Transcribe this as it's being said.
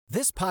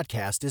This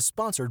podcast is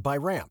sponsored by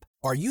Ramp.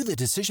 Are you the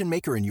decision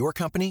maker in your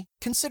company?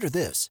 Consider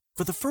this.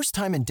 For the first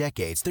time in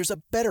decades, there's a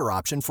better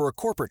option for a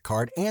corporate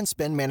card and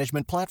spend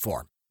management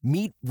platform.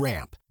 Meet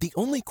Ramp, the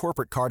only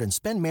corporate card and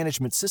spend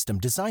management system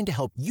designed to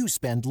help you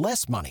spend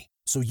less money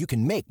so you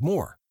can make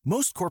more.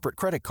 Most corporate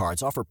credit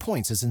cards offer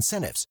points as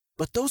incentives,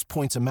 but those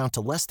points amount to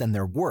less than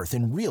their worth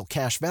in real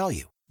cash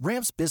value.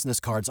 Ramp's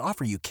business cards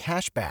offer you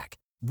cash back,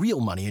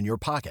 real money in your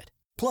pocket.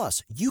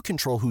 Plus, you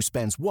control who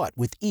spends what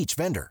with each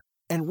vendor.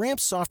 And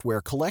Ramp's software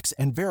collects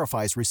and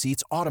verifies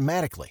receipts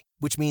automatically,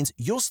 which means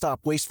you'll stop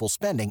wasteful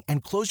spending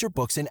and close your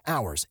books in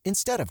hours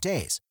instead of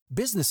days.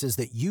 Businesses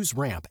that use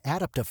Ramp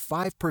add up to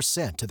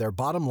 5% to their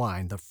bottom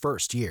line the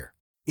first year.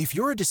 If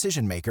you're a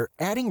decision maker,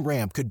 adding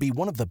Ramp could be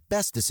one of the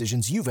best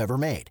decisions you've ever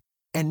made.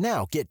 And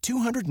now get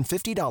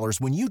 $250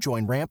 when you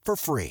join Ramp for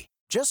free.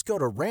 Just go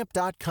to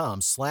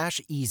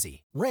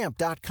ramp.com/easy.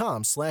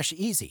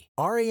 Ramp.com/easy.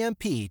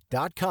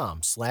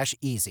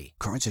 RAMP.com/easy.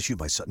 Cards issued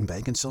by Sutton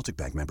Bank and Celtic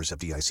Bank, members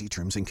FDIC.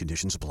 Terms and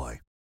conditions apply.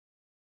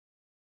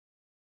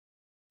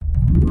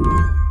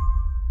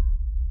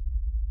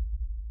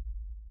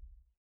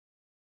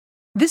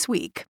 This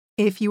week,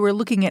 if you were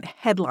looking at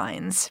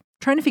headlines,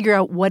 trying to figure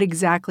out what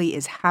exactly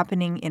is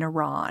happening in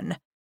Iran,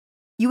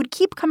 you would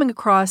keep coming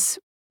across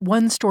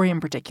one story in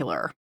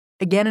particular,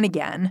 again and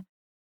again.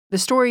 The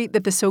story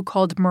that the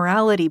so-called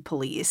morality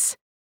police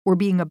were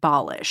being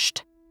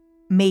abolished.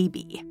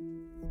 Maybe.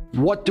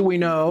 What do we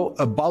know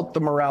about the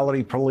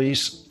morality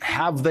police?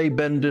 Have they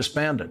been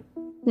disbanded?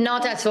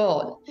 Not at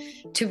all.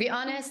 To be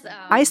honest,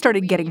 I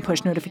started getting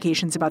push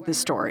notifications about this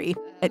story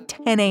at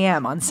 10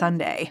 a.m. on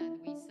Sunday.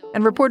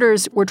 And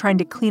reporters were trying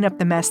to clean up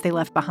the mess they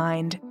left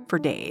behind for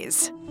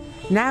days.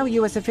 Now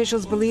U.S.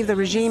 officials believe the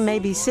regime may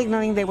be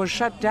signaling they will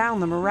shut down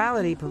the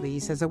morality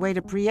police as a way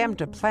to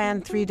preempt a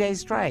planned 3-day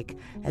strike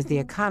as the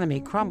economy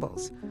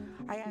crumbles.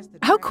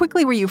 How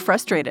quickly were you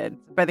frustrated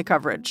by the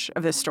coverage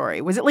of this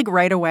story? Was it like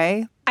right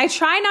away? I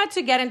try not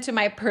to get into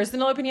my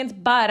personal opinions,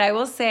 but I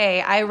will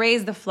say I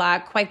raised the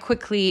flag quite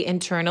quickly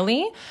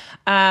internally.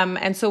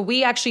 And so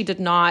we actually did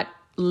not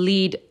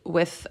lead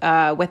with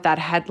that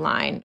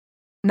headline.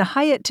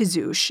 Nahayat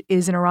Tazoush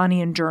is an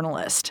Iranian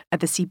journalist at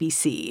the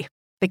CBC,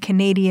 the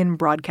Canadian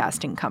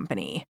Broadcasting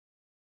Company.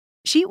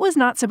 She was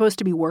not supposed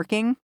to be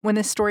working when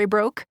this story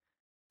broke,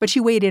 but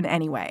she weighed in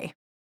anyway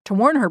to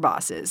warn her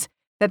bosses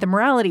that the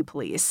morality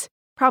police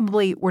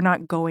probably were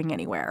not going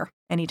anywhere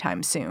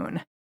anytime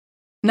soon.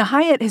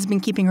 Nahayat has been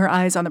keeping her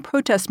eyes on the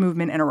protest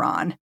movement in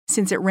Iran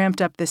since it ramped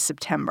up this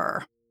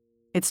September.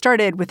 It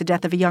started with the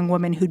death of a young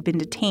woman who'd been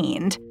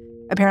detained.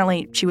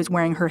 Apparently, she was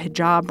wearing her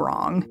hijab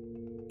wrong.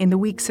 In the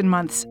weeks and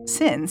months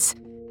since,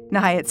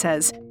 Nahayat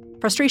says,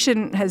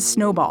 frustration has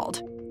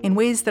snowballed in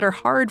ways that are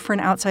hard for an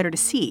outsider to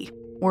see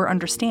or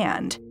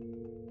understand.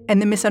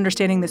 And the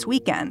misunderstanding this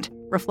weekend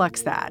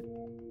reflects that.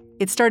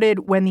 It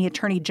started when the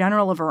Attorney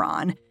General of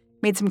Iran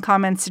made some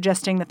comments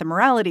suggesting that the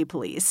morality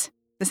police,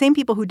 the same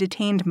people who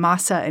detained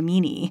Mahsa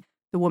Amini,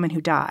 the woman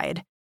who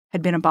died,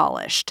 had been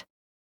abolished.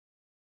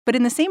 But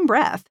in the same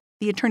breath,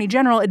 the Attorney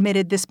General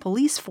admitted this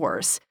police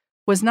force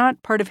was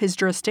not part of his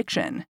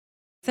jurisdiction.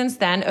 Since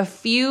then, a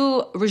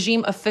few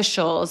regime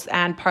officials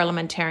and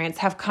parliamentarians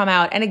have come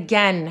out and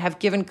again have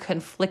given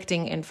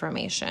conflicting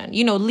information,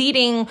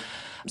 leading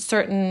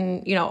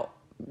certain,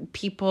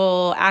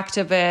 people,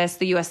 activists,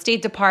 the U.S.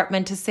 State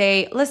Department to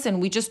say, listen,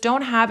 we just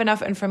don't have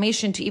enough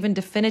information to even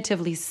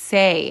definitively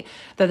say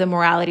that the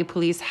morality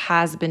police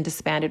has been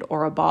disbanded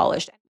or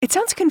abolished. It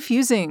sounds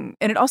confusing.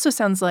 And it also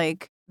sounds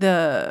like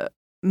the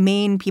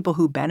main people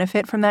who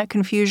benefit from that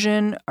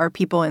confusion are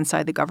people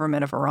inside the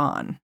government of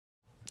Iran.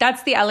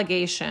 That's the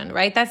allegation,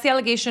 right? That's the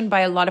allegation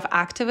by a lot of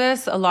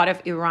activists, a lot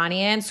of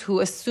Iranians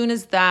who, as soon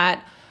as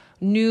that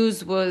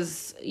news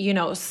was,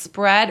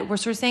 spread, were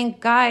sort of saying,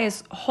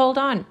 guys, hold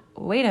on,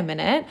 wait a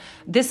minute.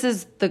 This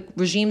is the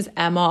regime's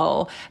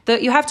MO.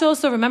 You have to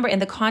also remember in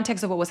the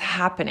context of what was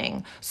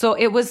happening. So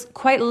it was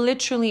quite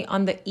literally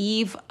on the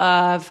eve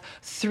of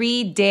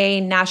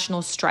 3-day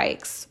national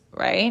strikes,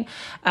 right,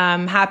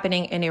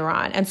 happening in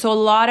Iran. And so a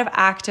lot of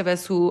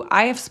activists who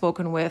I have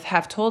spoken with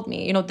have told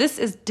me, this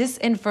is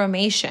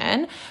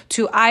disinformation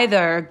to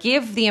either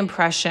give the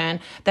impression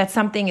that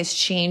something is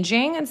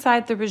changing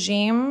inside the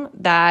regime,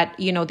 that,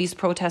 these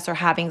protests are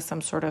having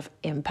some sort of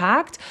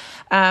impact,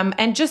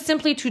 and just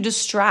simply to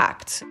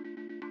distract.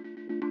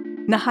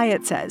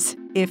 Nahayat says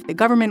if the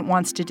government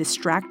wants to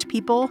distract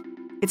people,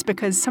 it's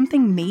because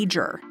something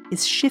major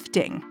is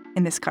shifting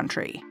in this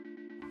country.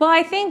 Well,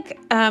 I think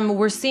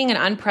we're seeing an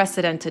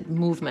unprecedented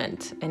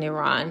movement in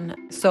Iran.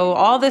 So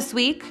all this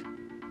week,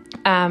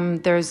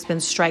 there's been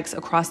strikes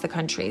across the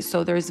country.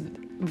 So there's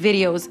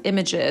videos,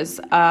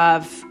 images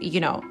of,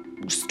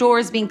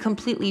 stores being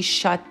completely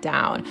shut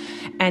down.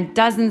 And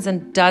dozens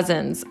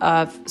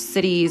of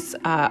cities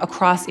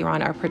across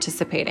Iran are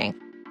participating.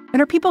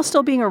 And are people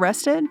still being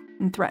arrested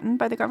and threatened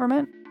by the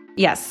government?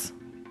 Yes,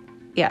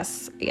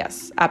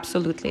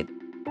 absolutely.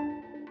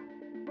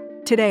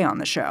 Today on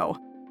the show,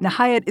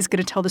 Nahayat is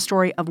going to tell the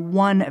story of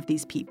one of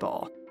these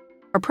people,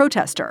 a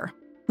protester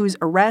whose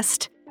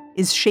arrest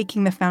is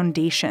shaking the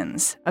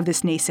foundations of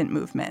this nascent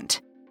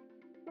movement.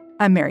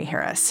 I'm Mary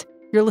Harris.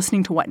 You're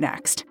listening to What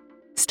Next?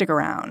 Stick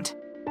around.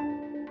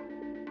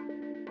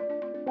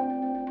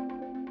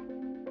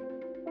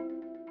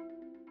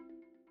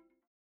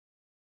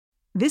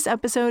 This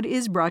episode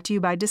is brought to you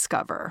by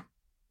Discover.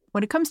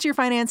 When it comes to your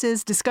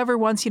finances, Discover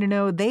wants you to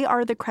know they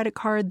are the credit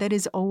card that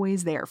is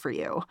always there for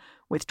you.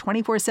 With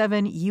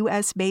 24/7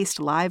 U.S.-based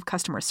live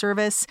customer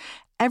service,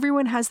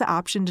 everyone has the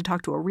option to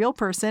talk to a real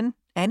person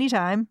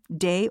anytime,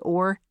 day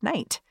or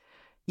night.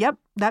 Yep,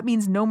 that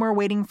means no more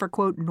waiting for,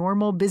 quote,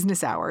 normal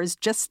business hours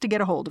just to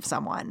get a hold of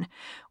someone.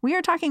 We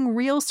are talking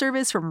real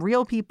service from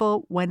real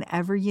people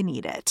whenever you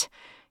need it.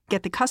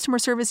 Get the customer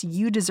service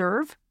you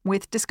deserve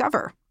with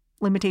Discover.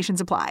 Limitations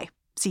apply.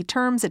 See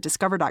terms at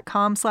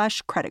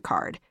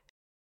discover.com/creditcard.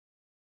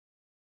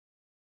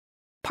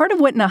 Part of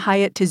what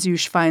Nahayat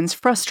Tazoush finds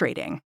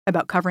frustrating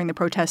about covering the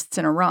protests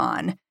in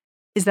Iran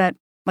is that,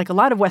 like a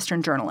lot of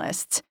Western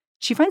journalists,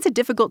 she finds it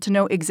difficult to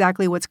know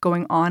exactly what's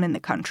going on in the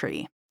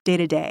country, day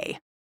to day.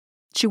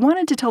 She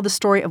wanted to tell the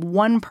story of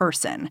one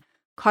person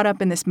caught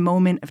up in this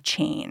moment of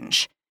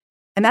change.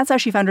 And that's how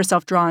she found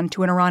herself drawn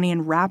to an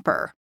Iranian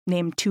rapper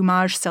named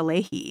Toomaj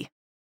Salehi.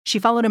 She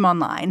followed him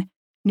online,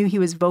 knew he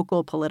was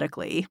vocal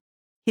politically.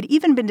 He'd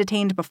even been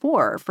detained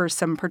before for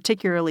some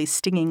particularly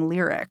stinging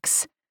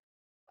lyrics.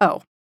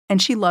 Oh,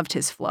 and she loved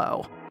his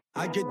flow.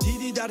 You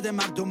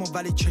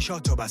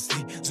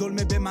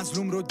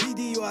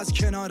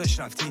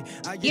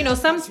know,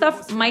 some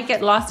stuff might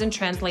get lost in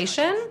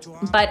translation,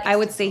 but I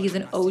would say he's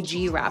an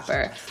OG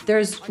rapper.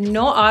 There's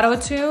no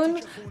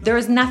auto-tune.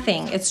 There's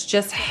nothing. It's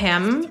just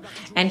him,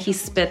 and he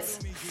spits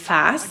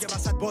fast.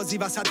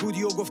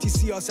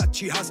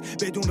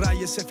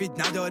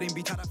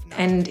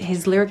 And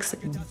his lyrics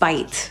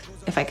bite,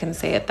 if I can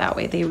say it that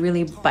way. They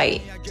really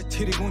bite.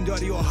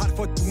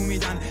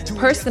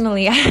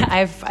 Personally,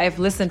 I've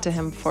listened to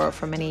him for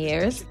many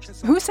years.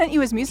 Who sent you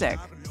his music?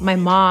 My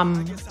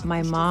mom.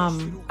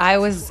 I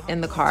was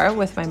in the car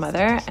with my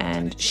mother,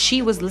 and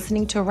she was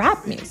listening to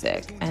rap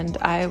music. And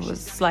I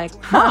was like,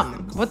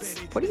 Mom, what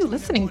are you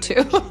listening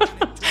to?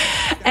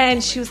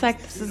 And she was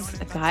like, this is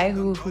a guy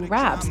who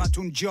raps.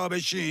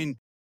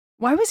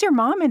 Why was your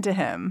mom into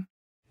him?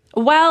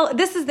 Well,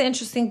 this is the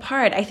interesting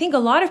part. I think a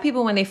lot of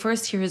people, when they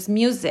first hear his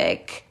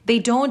music, they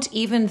don't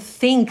even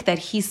think that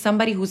he's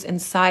somebody who's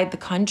inside the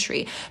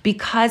country,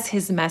 because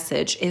his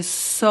message is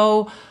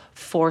so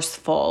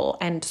forceful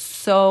and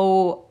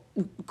so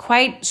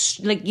quite,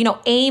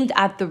 aimed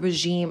at the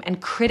regime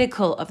and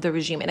critical of the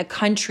regime in a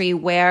country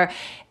where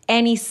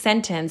any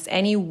sentence,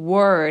 any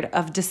word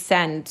of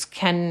dissent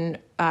can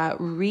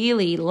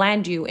really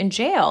land you in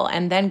jail,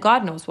 and then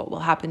God knows what will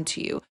happen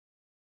to you.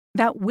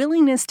 That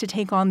willingness to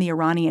take on the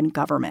Iranian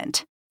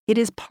government, it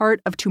is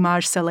part of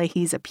Toomaj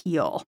Salehi's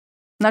appeal,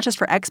 not just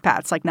for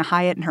expats like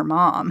Nahayat and her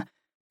mom,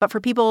 but for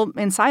people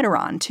inside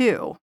Iran,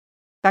 too.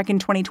 Back in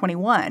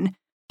 2021,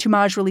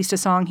 Toomaj released a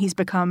song he's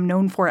become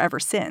known for ever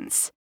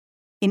since.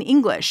 In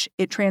English,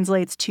 it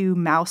translates to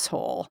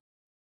mousehole.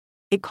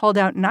 It called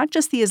out not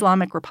just the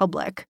Islamic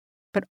Republic,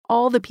 but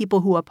all the people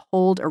who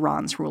uphold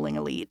Iran's ruling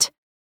elite,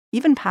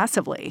 even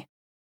passively.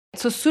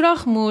 So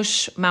Surah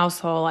Mush,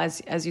 Mousehole,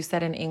 as you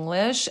said in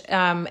English,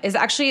 is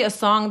actually a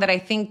song that I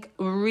think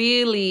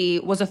really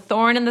was a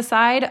thorn in the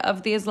side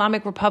of the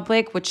Islamic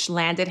Republic, which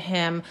landed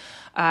him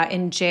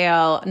in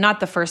jail, not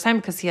the first time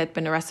because he had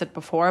been arrested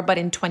before, but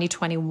in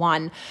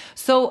 2021.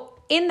 So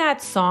in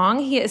that song,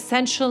 he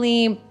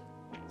essentially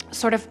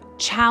sort of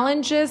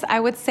challenges, I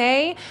would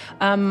say,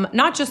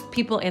 not just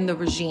people in the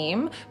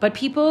regime, but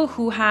people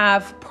who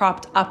have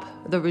propped up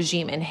the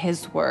regime, in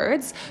his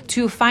words,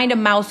 to find a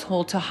mouse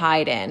hole to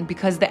hide in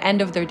because the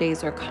end of their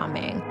days are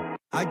coming.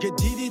 Like,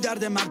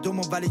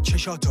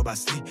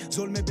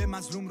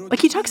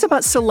 he talks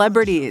about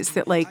celebrities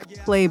that,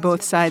 play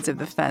both sides of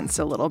the fence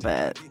a little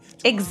bit.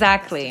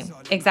 Exactly.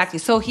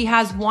 So he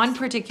has one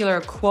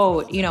particular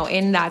quote,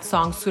 in that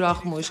song, Surah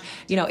Mush,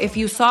 if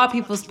you saw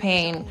people's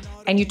pain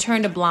and you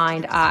turned a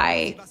blind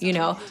eye,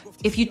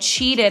 if you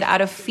cheated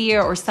out of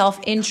fear or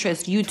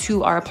self-interest, you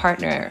too are a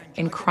partner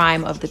in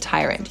crime of the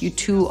tyrant. You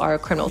too are a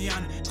criminal.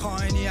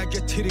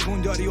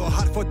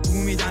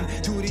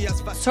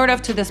 Sort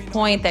of to this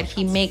point that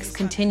he makes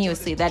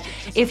continuously, that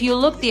if you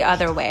look the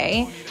other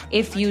way,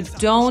 if you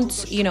don't,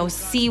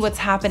 see what's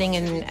happening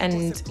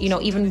and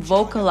even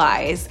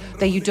vocalize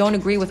that you don't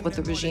agree with what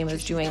the regime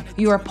is doing,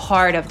 you are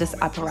part of this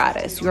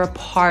apparatus. You're a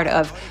part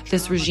of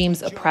this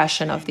regime's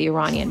oppression of the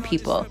Iranian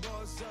people.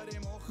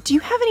 Do you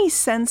have any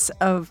sense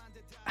of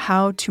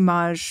how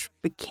Toomaj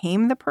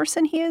became the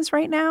person he is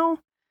right now?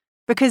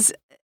 Because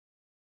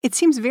it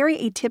seems very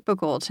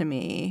atypical to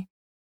me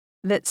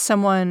that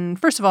someone,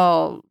 first of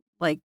all,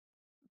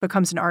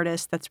 becomes an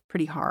artist. That's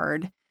pretty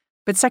hard.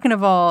 But second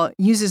of all,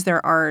 uses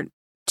their art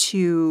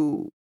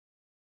to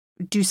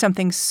do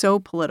something so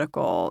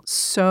political,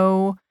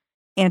 so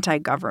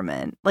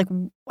anti-government.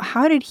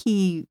 How did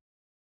he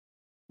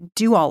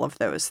do all of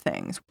those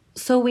things?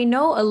 So we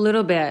know a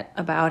little bit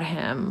about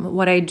him.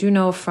 What I do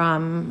know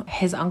from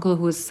his uncle,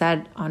 who has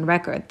said on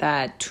record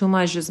that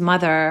Toomaj's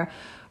mother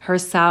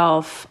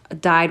herself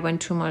died when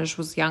Toomaj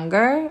was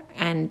younger,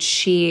 and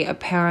she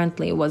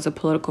apparently was a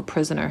political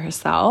prisoner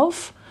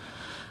herself,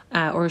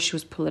 or she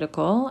was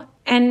political.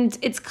 And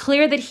it's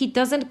clear that he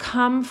doesn't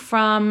come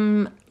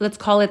from, let's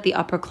call it the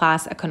upper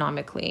class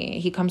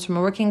economically. He comes from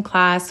a working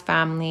class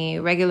family,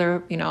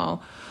 regular,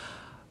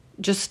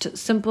 just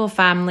simple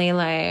family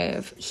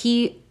life.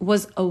 He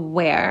was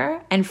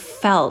aware and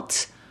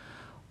felt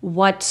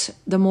what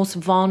the most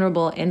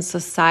vulnerable in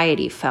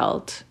society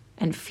felt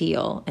and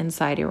feel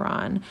inside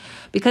Iran.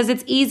 Because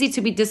it's easy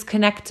to be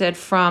disconnected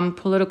from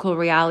political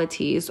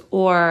realities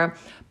or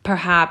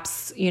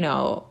perhaps,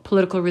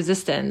 political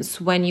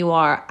resistance when you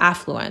are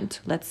affluent,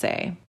 let's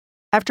say.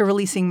 After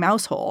releasing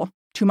Mousehole,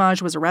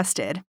 Toomaj was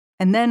arrested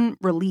and then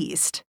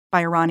released by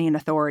Iranian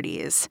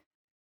authorities.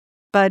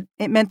 But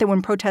it meant that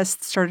when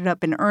protests started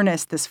up in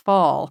earnest this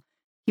fall,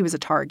 he was a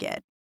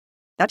target.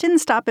 That didn't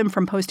stop him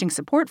from posting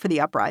support for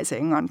the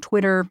uprising on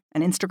Twitter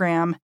and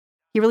Instagram.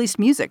 He released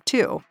music,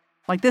 too,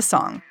 like this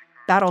song,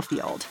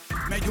 Battlefield.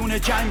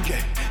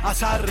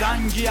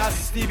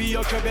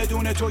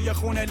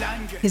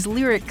 His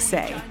lyrics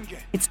say,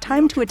 "It's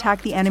time to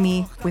attack the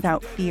enemy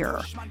without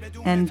fear.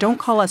 And don't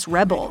call us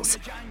rebels.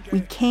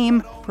 We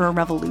came for a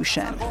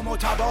revolution."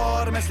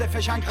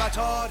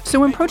 So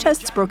when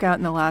protests broke out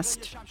in the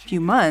last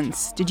few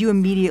months, did you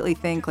immediately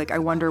think, I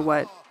wonder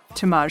what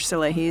Toomaj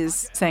Salehi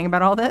is saying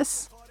about all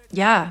this?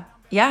 Yeah.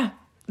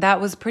 That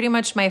was pretty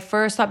much my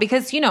first thought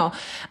because,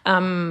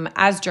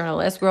 as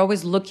journalists, we're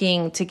always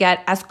looking to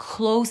get as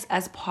close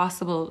as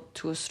possible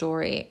to a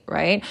story,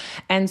 right?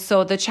 And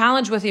so the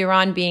challenge with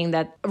Iran being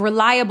that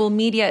reliable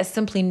media is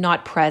simply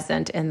not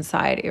present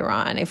inside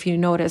Iran. If you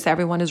notice,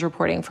 everyone is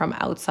reporting from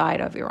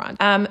outside of Iran.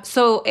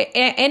 So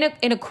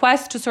in a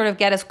quest to sort of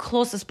get as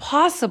close as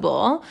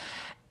possible,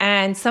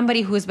 and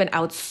somebody who has been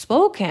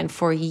outspoken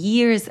for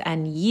years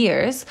and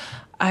years,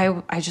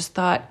 I just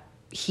thought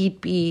he'd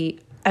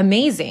be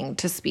amazing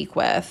to speak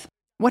with.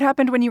 What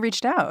happened when you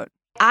reached out?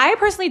 I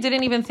personally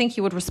didn't even think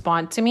he would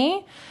respond to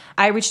me.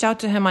 I reached out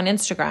to him on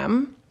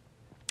Instagram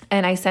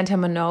and I sent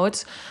him a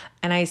note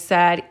and I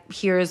said,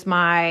 here's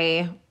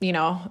my,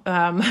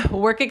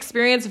 work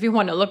experience. If you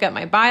want to look at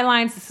my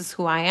bylines, this is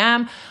who I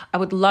am. I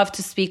would love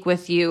to speak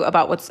with you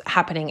about what's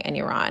happening in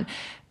Iran.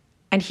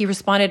 And he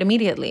responded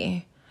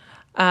immediately.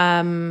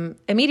 And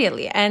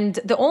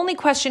the only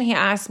question he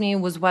asked me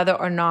was whether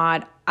or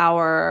not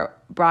our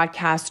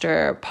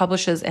broadcaster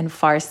publishes in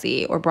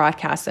Farsi or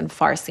broadcasts in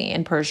Farsi,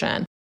 in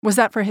Persian. Was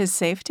that for his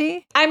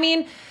safety? I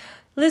mean,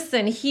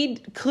 listen, he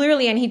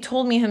clearly, and he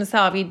told me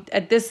himself,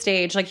 at this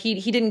stage,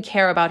 he didn't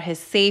care about his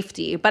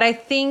safety. But I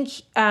think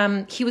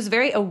he was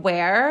very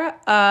aware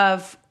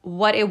of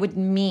what it would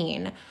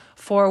mean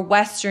for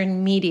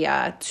Western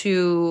media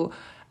to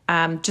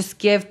just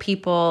give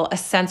people a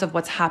sense of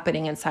what's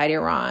happening inside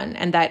Iran,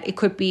 and that it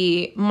could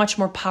be much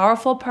more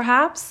powerful,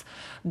 perhaps,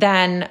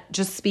 than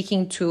just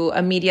speaking to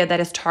a media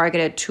that is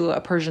targeted to a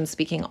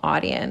Persian-speaking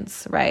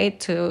audience, right?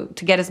 To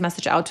get his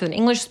message out to an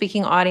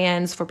English-speaking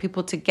audience, for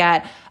people to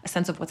get a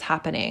sense of what's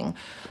happening.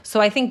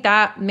 So I think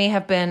that may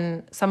have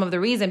been some of the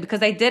reason,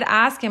 because I did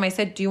ask him, I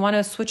said, do you want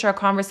to switch our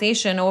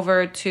conversation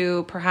over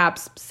to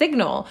perhaps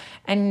Signal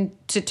and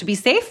to be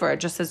safer,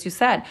 just as you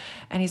said?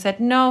 And he said,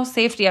 no,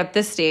 safety at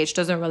this stage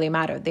doesn't really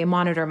matter. They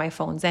monitor my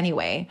phones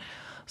anyway.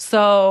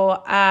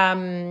 So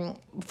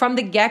from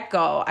the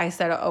get-go, I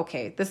said,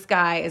 okay, this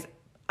guy is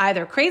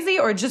either crazy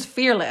or just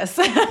fearless.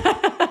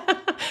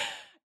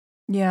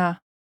 Yeah.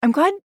 I'm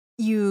glad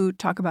you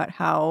talk about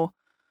how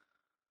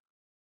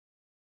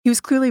he was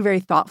clearly very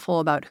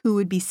thoughtful about who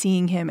would be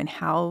seeing him and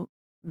how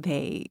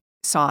they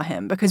saw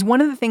him. Because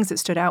one of the things that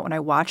stood out when I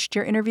watched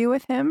your interview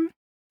with him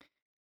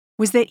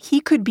was that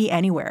he could be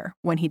anywhere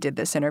when he did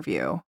this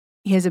interview.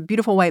 He has a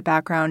beautiful white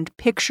background,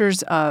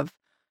 pictures of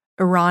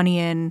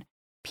Iranian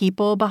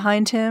people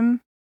behind him.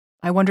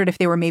 I wondered if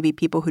they were maybe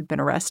people who'd been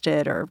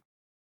arrested or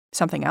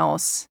something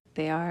else.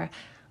 They are.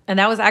 And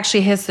that was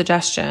actually his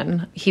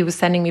suggestion. He was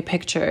sending me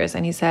pictures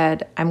and he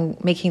said, I'm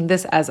making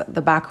this as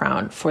the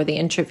background for the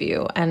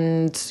interview.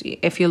 And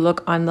if you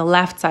look on the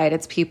left side,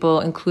 it's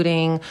people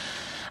including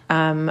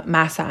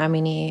Mahsa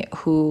Amini,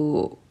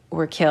 who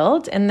were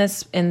killed in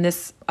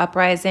this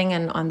uprising.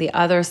 And on the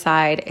other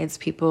side, it's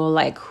people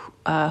like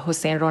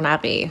Hossein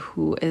Ronaqi,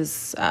 who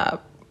is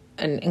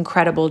an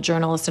incredible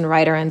journalist and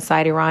writer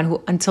inside Iran,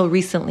 who until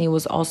recently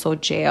was also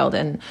jailed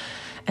and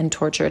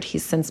tortured.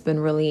 He's since been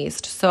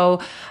released.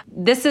 So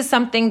this is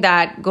something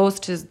that goes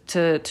to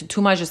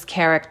Toomaj's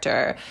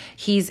character.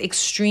 He's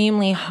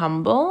extremely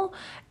humble,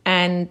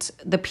 and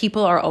the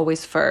people are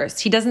always first.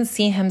 He doesn't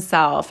see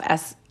himself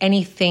as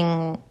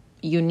anything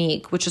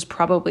unique, which is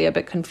probably a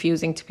bit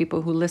confusing to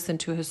people who listen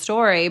to his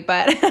story,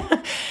 but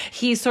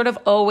he sort of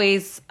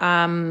always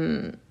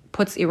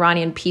puts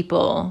Iranian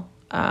people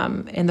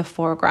in the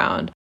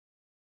foreground.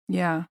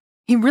 Yeah.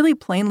 He really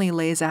plainly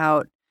lays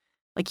out,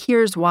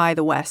 here's why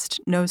the West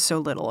knows so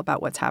little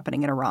about what's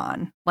happening in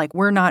Iran.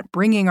 We're not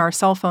bringing our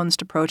cell phones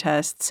to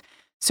protests,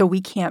 so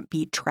we can't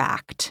be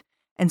tracked.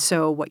 And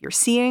so what you're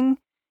seeing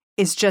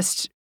is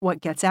just what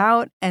gets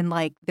out. And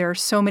like, there are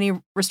so many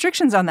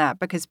restrictions on that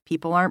because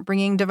people aren't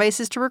bringing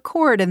devices to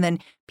record. And then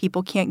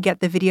people can't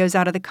get the videos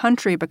out of the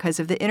country because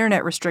of the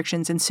internet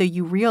restrictions. And so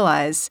you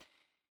realize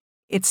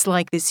it's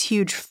like this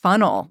huge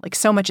funnel, like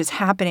so much is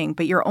happening,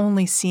 but you're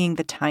only seeing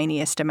the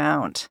tiniest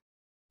amount.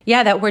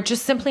 Yeah, that we're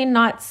just simply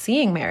not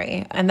seeing,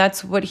 Mary. And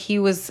that's what he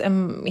was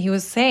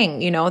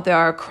saying. You know, there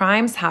are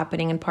crimes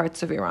happening in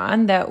parts of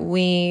Iran that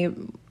we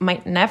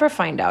might never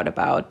find out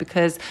about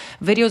because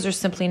videos are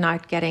simply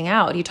not getting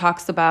out. He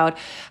talks about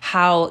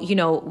how, you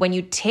know, when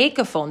you take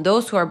a phone,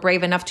 those who are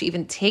brave enough to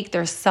even take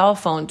their cell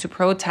phone to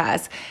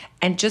protest,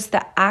 and just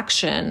the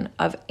action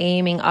of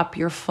aiming up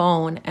your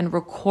phone and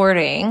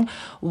recording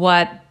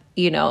what,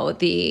 you know,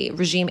 the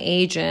regime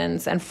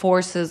agents and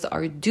forces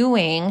are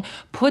doing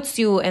puts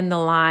you in the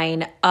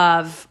line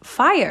of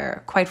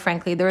fire. Quite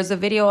frankly, there is a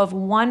video of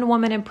one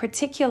woman in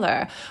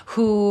particular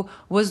who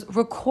was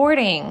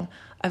recording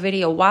a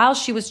video while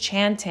she was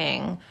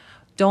chanting,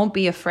 "Don't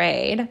be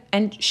afraid,"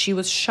 and she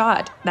was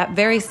shot that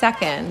very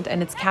second,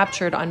 and it's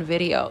captured on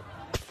video.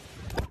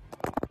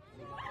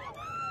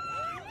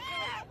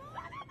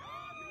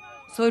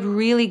 So it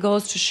really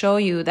goes to show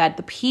you that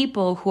the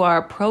people who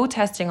are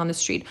protesting on the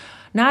street,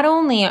 not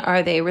only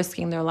are they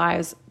risking their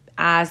lives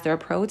as they're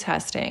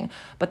protesting,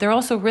 but they're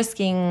also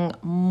risking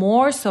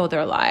more so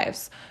their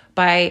lives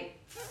by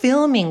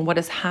filming what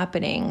is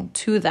happening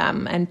to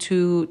them and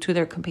to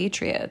their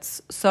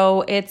compatriots.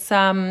 So it's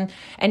and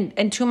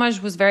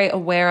Toomaj was very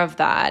aware of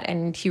that,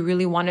 and he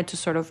really wanted to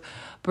sort of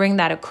bring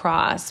that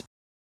across.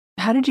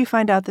 How did you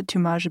find out that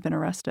Toomaj had been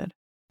arrested?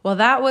 Well,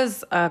 that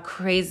was a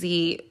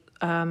crazy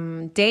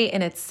day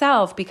in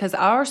itself, because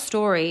our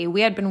story,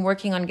 we had been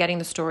working on getting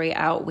the story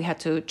out. We had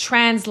to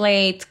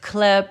translate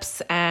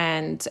clips,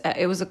 and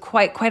it was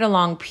quite a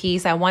long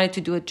piece. I wanted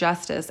to do it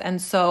justice. And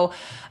so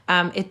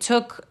it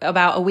took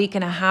about a week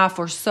and a half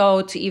or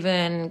so to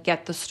even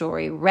get the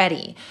story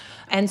ready.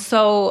 And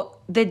so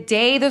the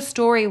day the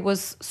story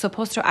was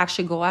supposed to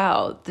actually go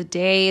out, the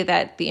day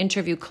that the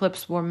interview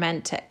clips were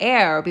meant to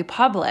air or be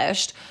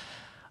published,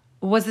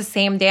 was the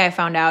same day I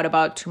found out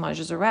about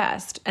Toomaj's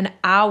arrest. An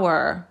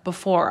hour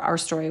before our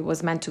story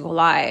was meant to go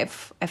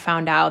live, I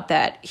found out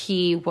that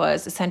he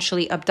was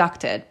essentially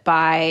abducted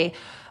by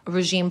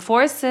regime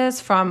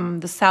forces from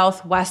the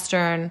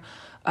southwestern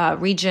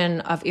region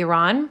of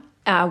Iran,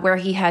 where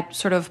he had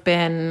sort of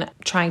been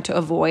trying to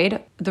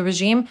avoid the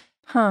regime.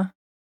 Huh.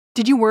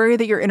 Did you worry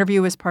that your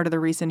interview was part of the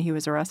reason he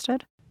was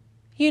arrested?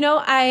 You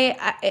know,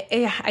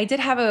 I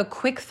did have a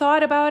quick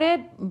thought about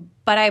it,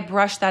 but I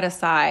brushed that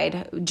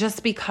aside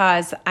just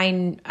because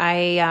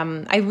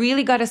I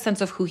really got a sense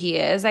of who he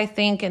is. I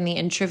think in the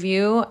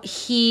interview,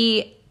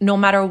 he, no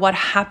matter what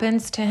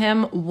happens to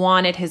him,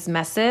 wanted his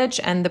message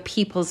and the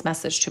people's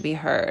message to be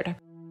heard.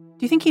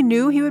 Do you think he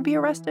knew he would be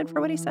arrested for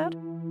what he said?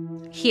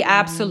 He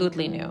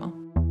absolutely knew.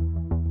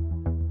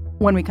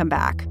 When we come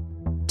back,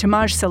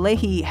 Toomaj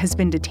Salehi has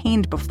been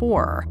detained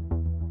before,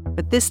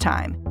 but this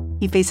time,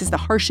 he faces the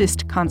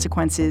harshest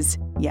consequences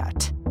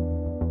yet.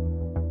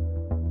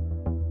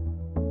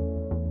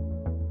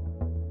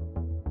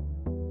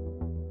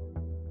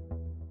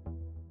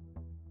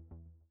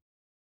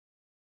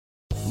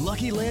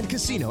 Lucky Land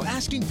Casino,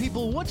 asking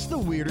people, what's the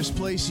weirdest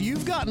place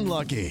you've gotten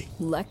lucky?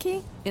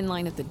 Lucky? In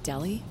line at the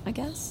deli, I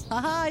guess?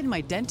 Aha, in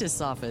my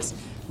dentist's office.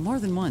 More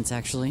than once,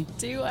 actually.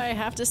 Do I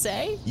have to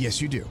say?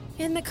 Yes, you do.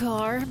 In the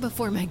car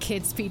before my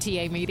kids'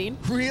 PTA meeting.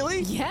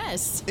 Really?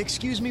 Yes.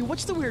 Excuse me,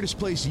 what's the weirdest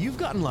place you've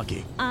gotten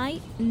lucky?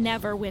 I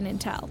never win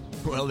and tell.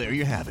 Well, there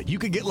you have it. You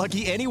can get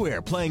lucky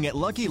anywhere, playing at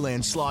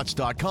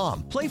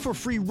LuckyLandSlots.com. Play for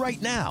free right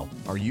now.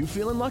 Are you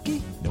feeling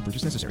lucky? No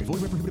purchase necessary.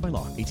 Void where prohibited by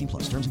law.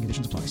 18+. Terms and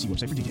conditions apply. See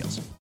website for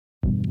details.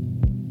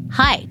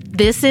 Hi,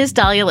 this is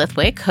Dahlia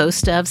Lithwick,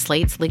 host of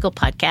Slate's legal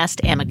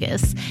podcast,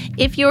 Amicus.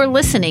 If you're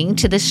listening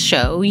to this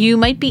show, you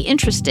might be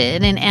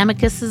interested in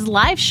Amicus's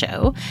live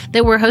show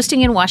that we're hosting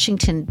in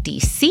Washington,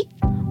 D.C.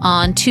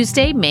 on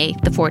Tuesday, May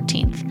the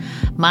 14th.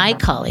 My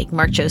colleague,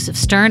 Mark Joseph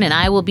Stern, and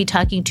I will be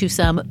talking to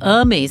some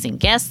amazing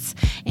guests,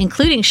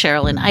 including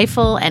Sherrilyn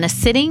Ifill and a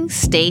sitting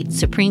state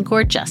Supreme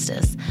Court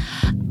justice,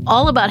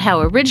 all about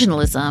how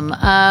originalism,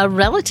 a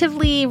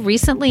relatively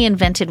recently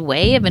invented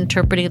way of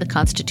interpreting the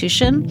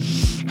Constitution,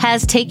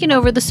 has taken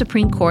over the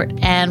Supreme Court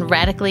and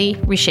radically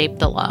reshaped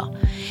the law.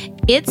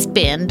 It's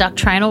been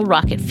doctrinal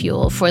rocket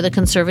fuel for the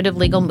conservative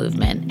legal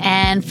movement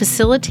and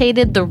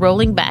facilitated the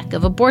rolling back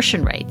of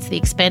abortion rights, the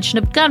expansion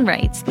of gun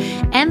rights,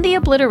 and the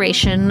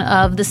obliteration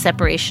of the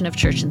separation of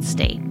church and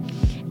state.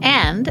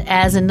 And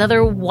as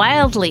another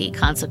wildly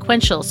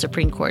consequential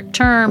Supreme Court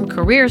term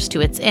careers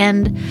to its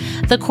end,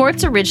 the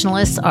court's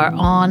originalists are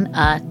on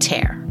a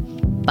tear.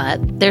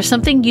 But there's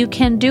something you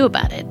can do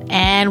about it,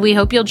 and we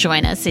hope you'll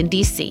join us in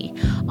D.C.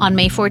 on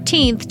May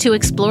 14th to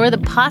explore the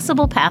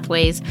possible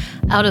pathways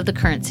out of the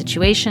current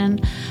situation.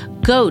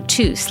 Go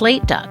to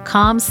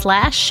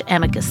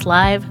slate.com/Amicus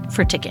Live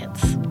for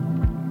tickets.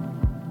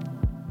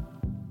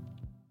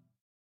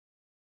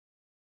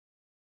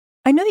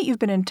 I know that you've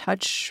been in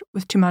touch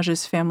with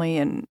Toomaj's family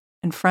and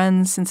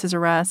friends since his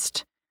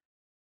arrest.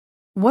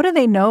 What do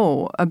they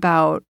know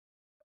about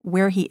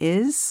where he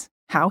is,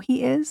 how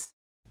he is?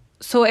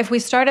 So if we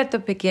start at the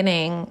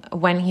beginning,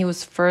 when he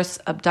was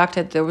first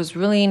abducted, there was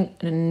really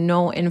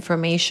no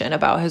information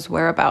about his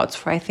whereabouts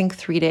for, I think,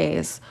 3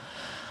 days.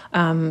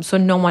 So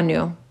no one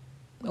knew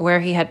where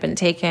he had been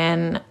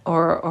taken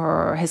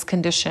or his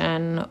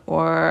condition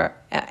or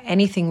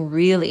anything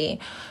really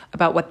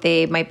about what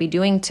they might be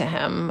doing to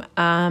him.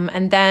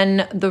 And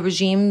then the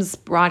regime's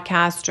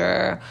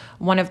broadcaster,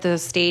 one of the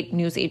state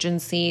news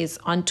agencies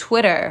on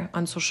Twitter,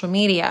 on social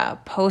media,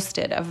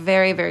 posted a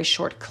very, very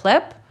short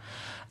clip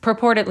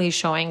purportedly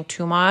showing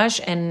Toomaj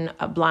in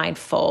a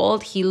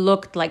blindfold. He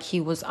looked like he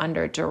was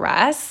under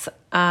duress,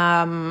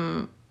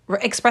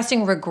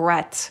 expressing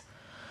regret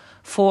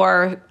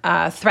for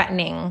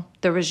threatening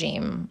the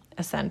regime,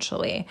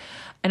 essentially.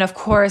 And of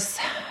course,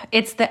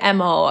 it's the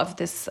MO of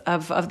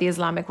the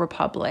Islamic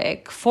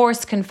Republic.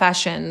 Forced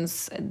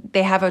confessions,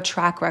 they have a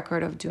track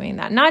record of doing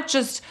that. Not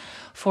just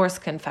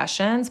forced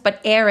confessions, but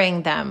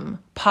airing them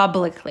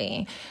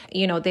publicly.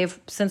 You know, they've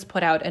since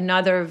put out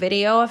another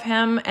video of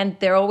him, and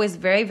they're always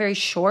very, very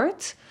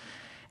short.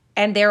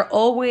 And they're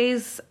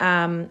always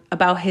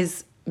about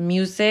his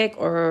music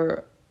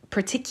or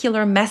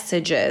particular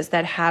messages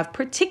that have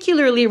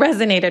particularly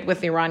resonated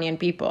with Iranian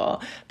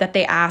people that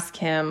they ask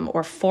him,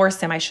 or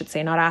force him, I should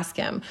say, not ask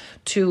him,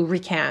 to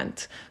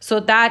recant. So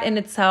that in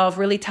itself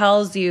really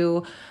tells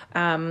you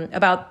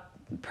about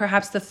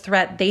perhaps the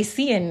threat they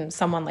see in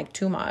someone like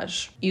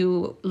Toomaj.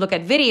 You look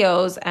at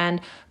videos and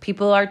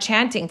people are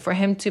chanting for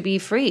him to be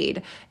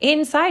freed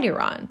inside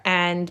Iran.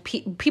 And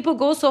people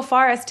go so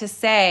far as to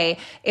say,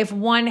 if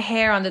one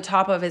hair on the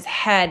top of his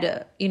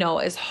head,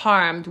 is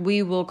harmed,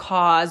 we will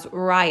cause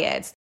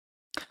riots.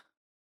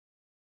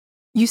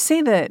 You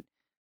say that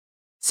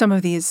some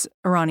of these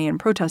Iranian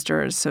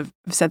protesters have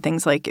said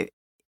things like,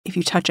 if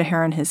you touch a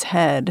hair on his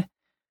head,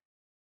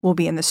 we'll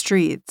be in the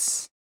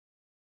streets.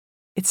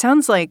 It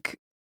sounds like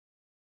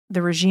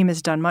the regime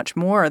has done much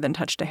more than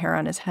touched a hair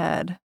on his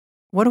head.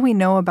 What do we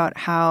know about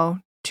how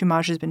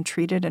Toomaj has been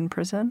treated in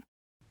prison?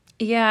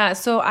 Yeah,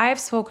 so I've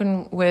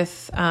spoken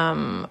with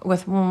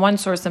one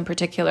source in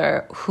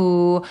particular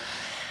who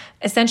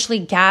essentially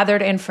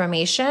gathered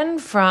information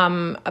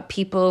from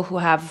people who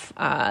have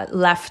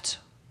left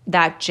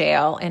that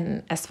jail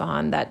in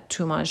Esfahan that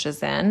Toomaj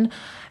is in.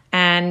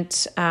 And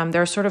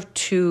there are sort of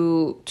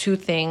two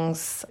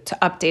things to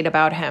update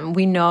about him.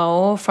 We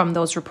know from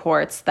those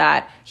reports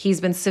that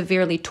he's been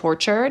severely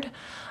tortured.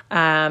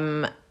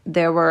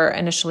 There were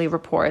initially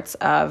reports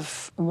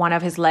of one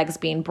of his legs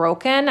being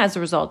broken as a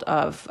result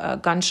of a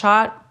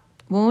gunshot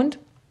wound,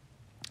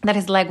 that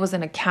his leg was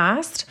in a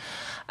cast,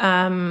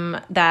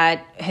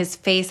 that his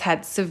face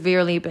had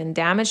severely been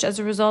damaged as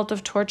a result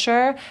of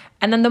torture.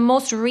 And then the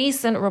most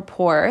recent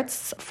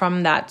reports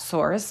from that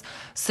source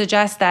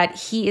suggest that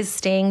he is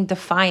staying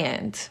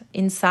defiant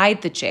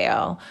inside the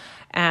jail.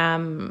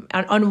 And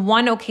on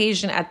one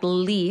occasion, at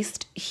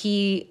least,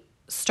 he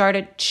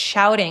started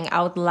shouting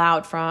out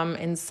loud from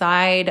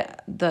inside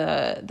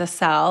the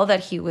cell that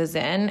he was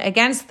in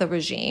against the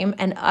regime,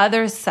 and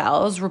other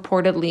cells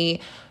reportedly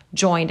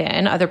joined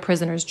in, other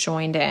prisoners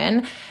joined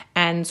in,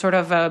 and sort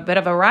of a bit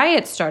of a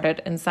riot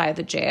started inside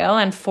the jail,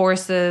 and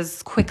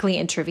forces quickly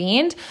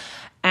intervened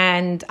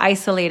and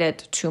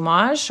isolated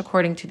Toomaj,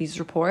 according to these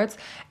reports,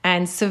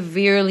 and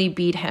severely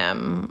beat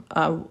him,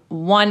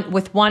 one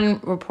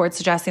report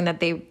suggesting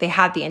that they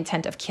had the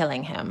intent of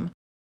killing him.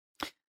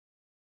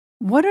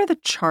 What are the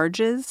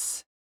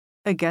charges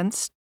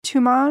against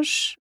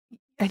Toomaj?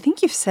 I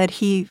think you've said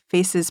he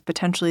faces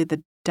potentially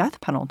the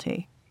death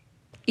penalty.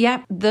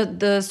 Yeah,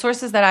 the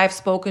sources that I've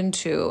spoken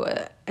to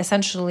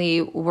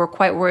essentially were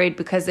quite worried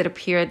because it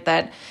appeared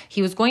that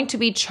he was going to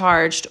be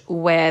charged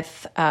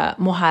with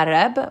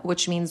muhareb,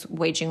 which means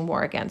waging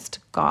war against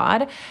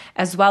God,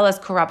 as well as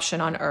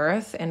corruption on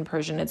earth. In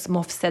Persian, it's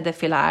mufsed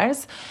fil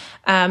arz.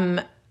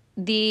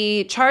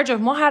 The charge of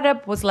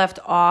muhareb was left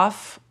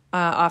off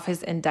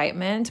his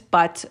indictment,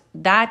 but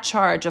that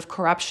charge of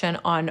corruption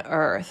on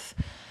earth,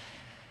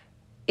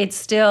 it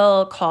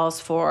still calls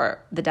for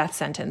the death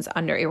sentence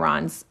under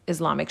Iran's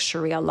Islamic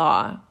Sharia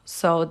law.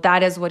 So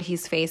that is what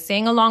he's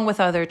facing, along with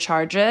other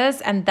charges.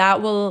 And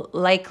that will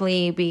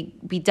likely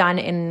be done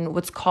in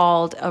what's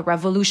called a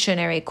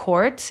revolutionary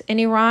court in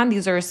Iran.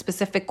 These are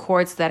specific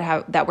courts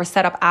that were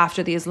set up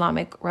after the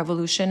Islamic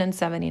Revolution in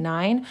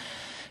 1979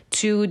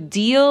 to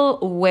deal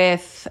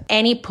with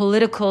any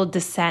political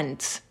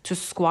dissent, to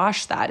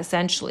squash that,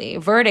 essentially.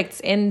 Verdicts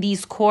in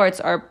these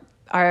courts are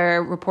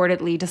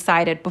reportedly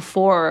decided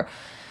before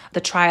the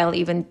trial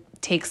even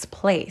takes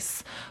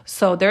place.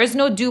 So there is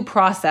no due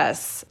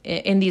process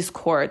in these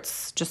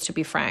courts, just to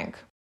be frank.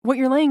 What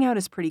you're laying out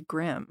is pretty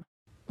grim.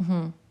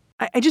 Mm-hmm.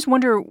 I just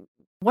wonder,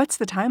 what's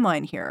the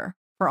timeline here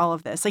for all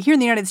of this? Like here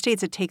in the United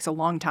States, it takes a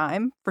long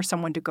time for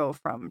someone to go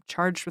from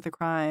charged with a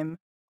crime,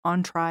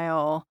 on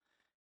trial.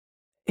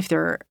 If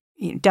they're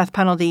death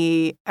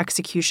penalty,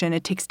 execution,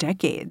 it takes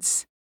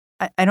decades.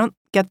 I don't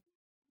get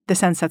the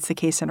sense that's the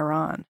case in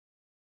Iran.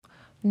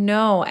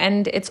 No,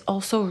 and it's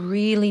also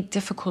really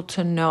difficult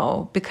to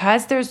know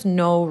because there's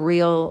no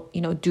real,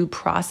 due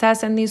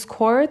process in these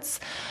courts.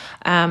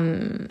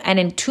 And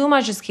in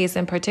Toomaj's case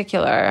in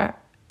particular,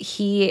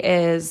 he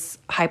is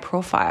high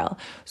profile.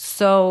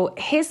 So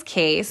his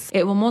case,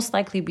 it will most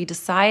likely be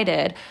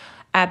decided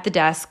at the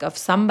desk of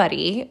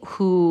somebody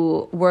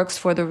who works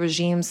for the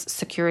regime's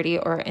security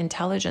or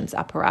intelligence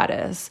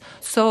apparatus.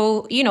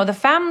 So, the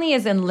family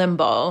is in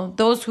limbo.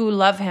 Those who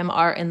love him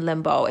are in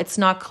limbo. It's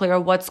not clear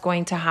what's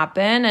going to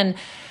happen. And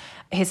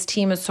his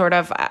team is sort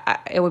of,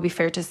 it would be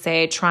fair to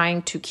say,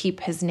 trying to keep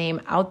his name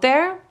out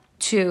there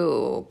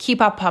to keep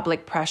up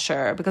public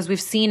pressure. Because we've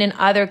seen in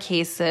other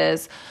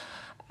cases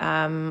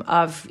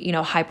of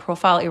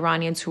high-profile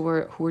Iranians who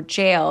were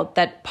jailed,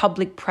 that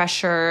public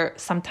pressure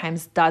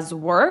sometimes does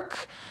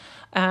work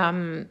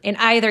in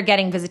either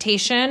getting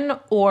visitation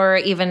or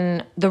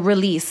even the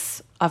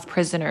release of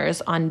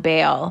prisoners on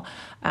bail.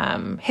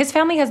 His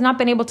family has not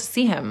been able to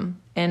see him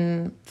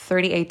in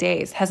 38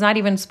 days, has not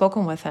even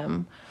spoken with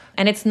him.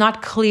 And it's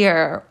not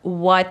clear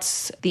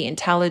what the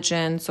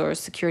intelligence or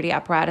security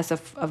apparatus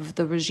of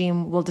the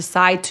regime will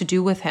decide to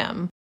do with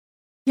him.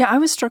 Yeah, I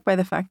was struck by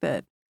the fact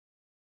that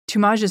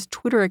Toomaj's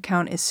Twitter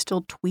account is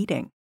still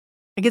tweeting.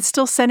 Like, it's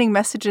still sending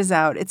messages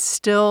out. It's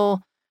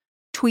still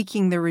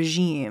tweaking the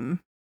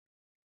regime.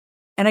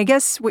 And I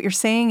guess what you're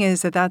saying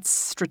is that that's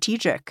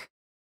strategic,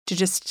 to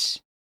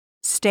just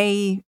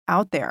stay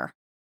out there.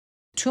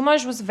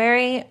 Toomaj was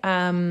very,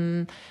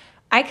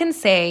 I can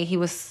say he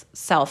was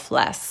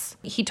selfless.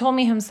 He told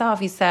me himself,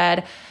 he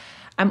said,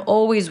 I'm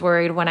always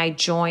worried when I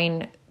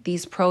join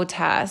these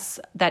protests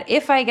that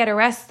if I get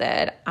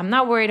arrested, I'm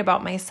not worried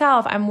about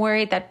myself. I'm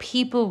worried that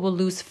people will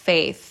lose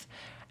faith.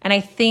 And I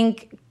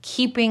think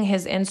keeping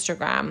his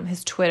Instagram,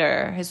 his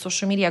Twitter, his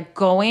social media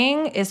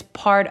going is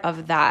part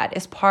of that,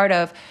 is part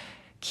of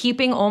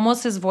keeping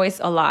almost his voice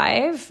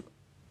alive,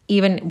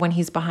 even when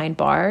he's behind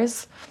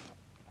bars,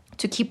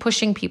 to keep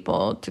pushing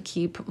people, to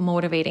keep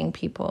motivating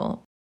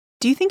people.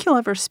 Do you think you'll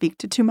ever speak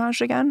to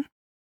Toomaj again?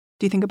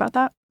 Do you think about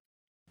that?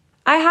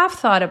 I have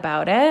thought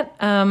about it.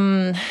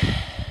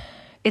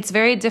 It's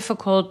very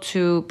difficult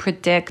to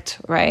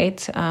predict,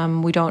 right?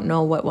 We don't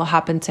know what will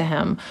happen to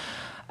him.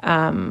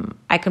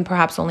 I can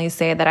perhaps only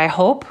say that I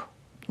hope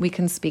we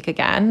can speak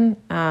again.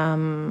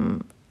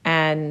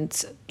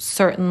 And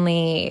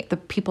certainly the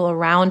people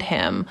around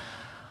him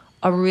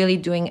are really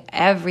doing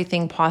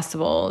everything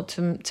possible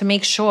to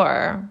make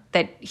sure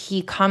that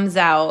he comes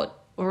out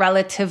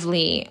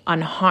relatively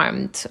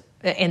unharmed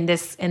in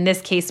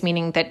this case,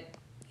 meaning that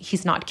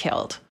he's not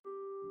killed.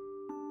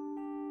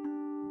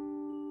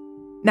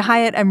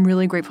 Nahayat, I'm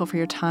really grateful for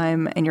your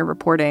time and your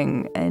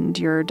reporting and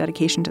your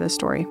dedication to this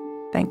story.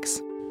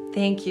 Thanks.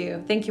 Thank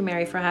you. Thank you,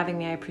 Mary, for having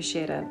me. I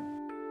appreciate it.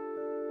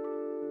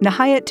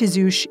 Nahayat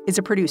Tazoush is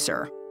a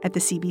producer at the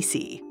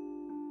CBC.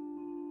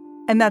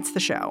 And that's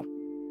the show.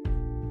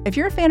 If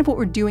you're a fan of what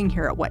we're doing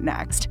here at What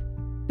Next,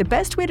 the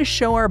best way to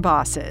show our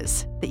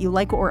bosses that you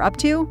like what we're up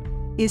to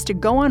is to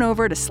go on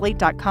over to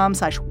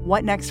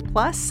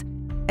slate.com/whatnextplus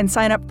and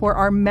sign up for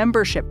our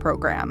membership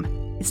program.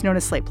 It's known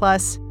as Slate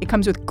Plus. It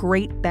comes with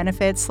great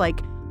benefits like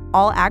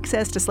all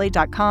access to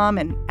slate.com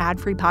and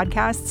ad-free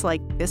podcasts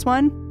like this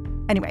one.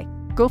 Anyway,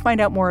 go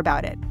find out more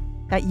about it.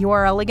 That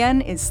URL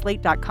again is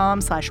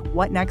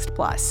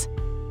slate.com/whatnextplus.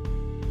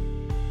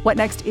 What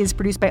Next is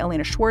produced by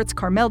Elena Schwartz,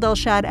 Carmel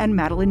Delshad, and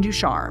Madeline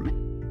Ducharme.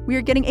 We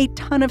are getting a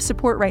ton of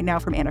support right now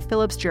from Anna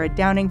Phillips, Jared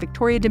Downing,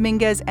 Victoria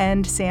Dominguez,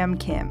 and Sam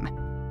Kim.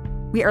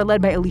 We are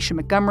led by Alicia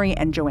Montgomery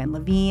and Joanne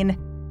Levine.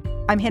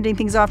 I'm handing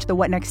things off to the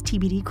What Next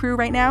TBD crew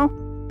right now,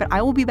 but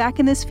I will be back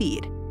in this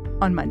feed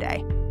on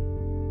Monday.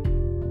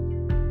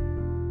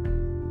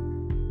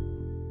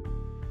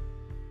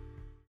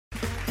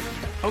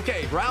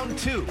 Okay, round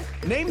two.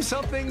 Name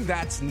something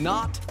that's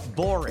not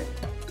boring.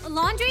 A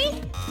laundry?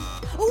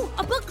 Ooh,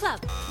 a book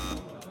club.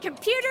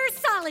 Computer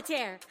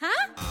solitaire,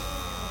 huh?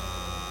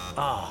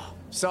 Ah, oh,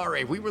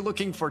 sorry, we were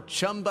looking for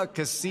Chumba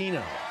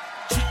Casino.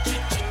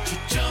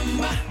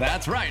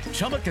 That's right,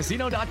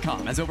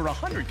 ChumbaCasino.com has over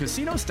 100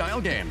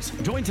 casino-style games.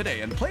 Join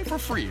today and play for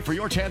free for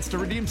your chance to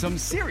redeem some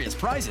serious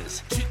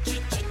prizes.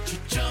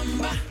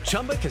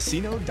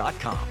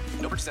 ChumbaCasino.com.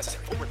 No purchase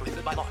necessary. Void where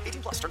prohibited by law.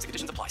 18+ terms and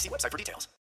conditions apply. See website for details.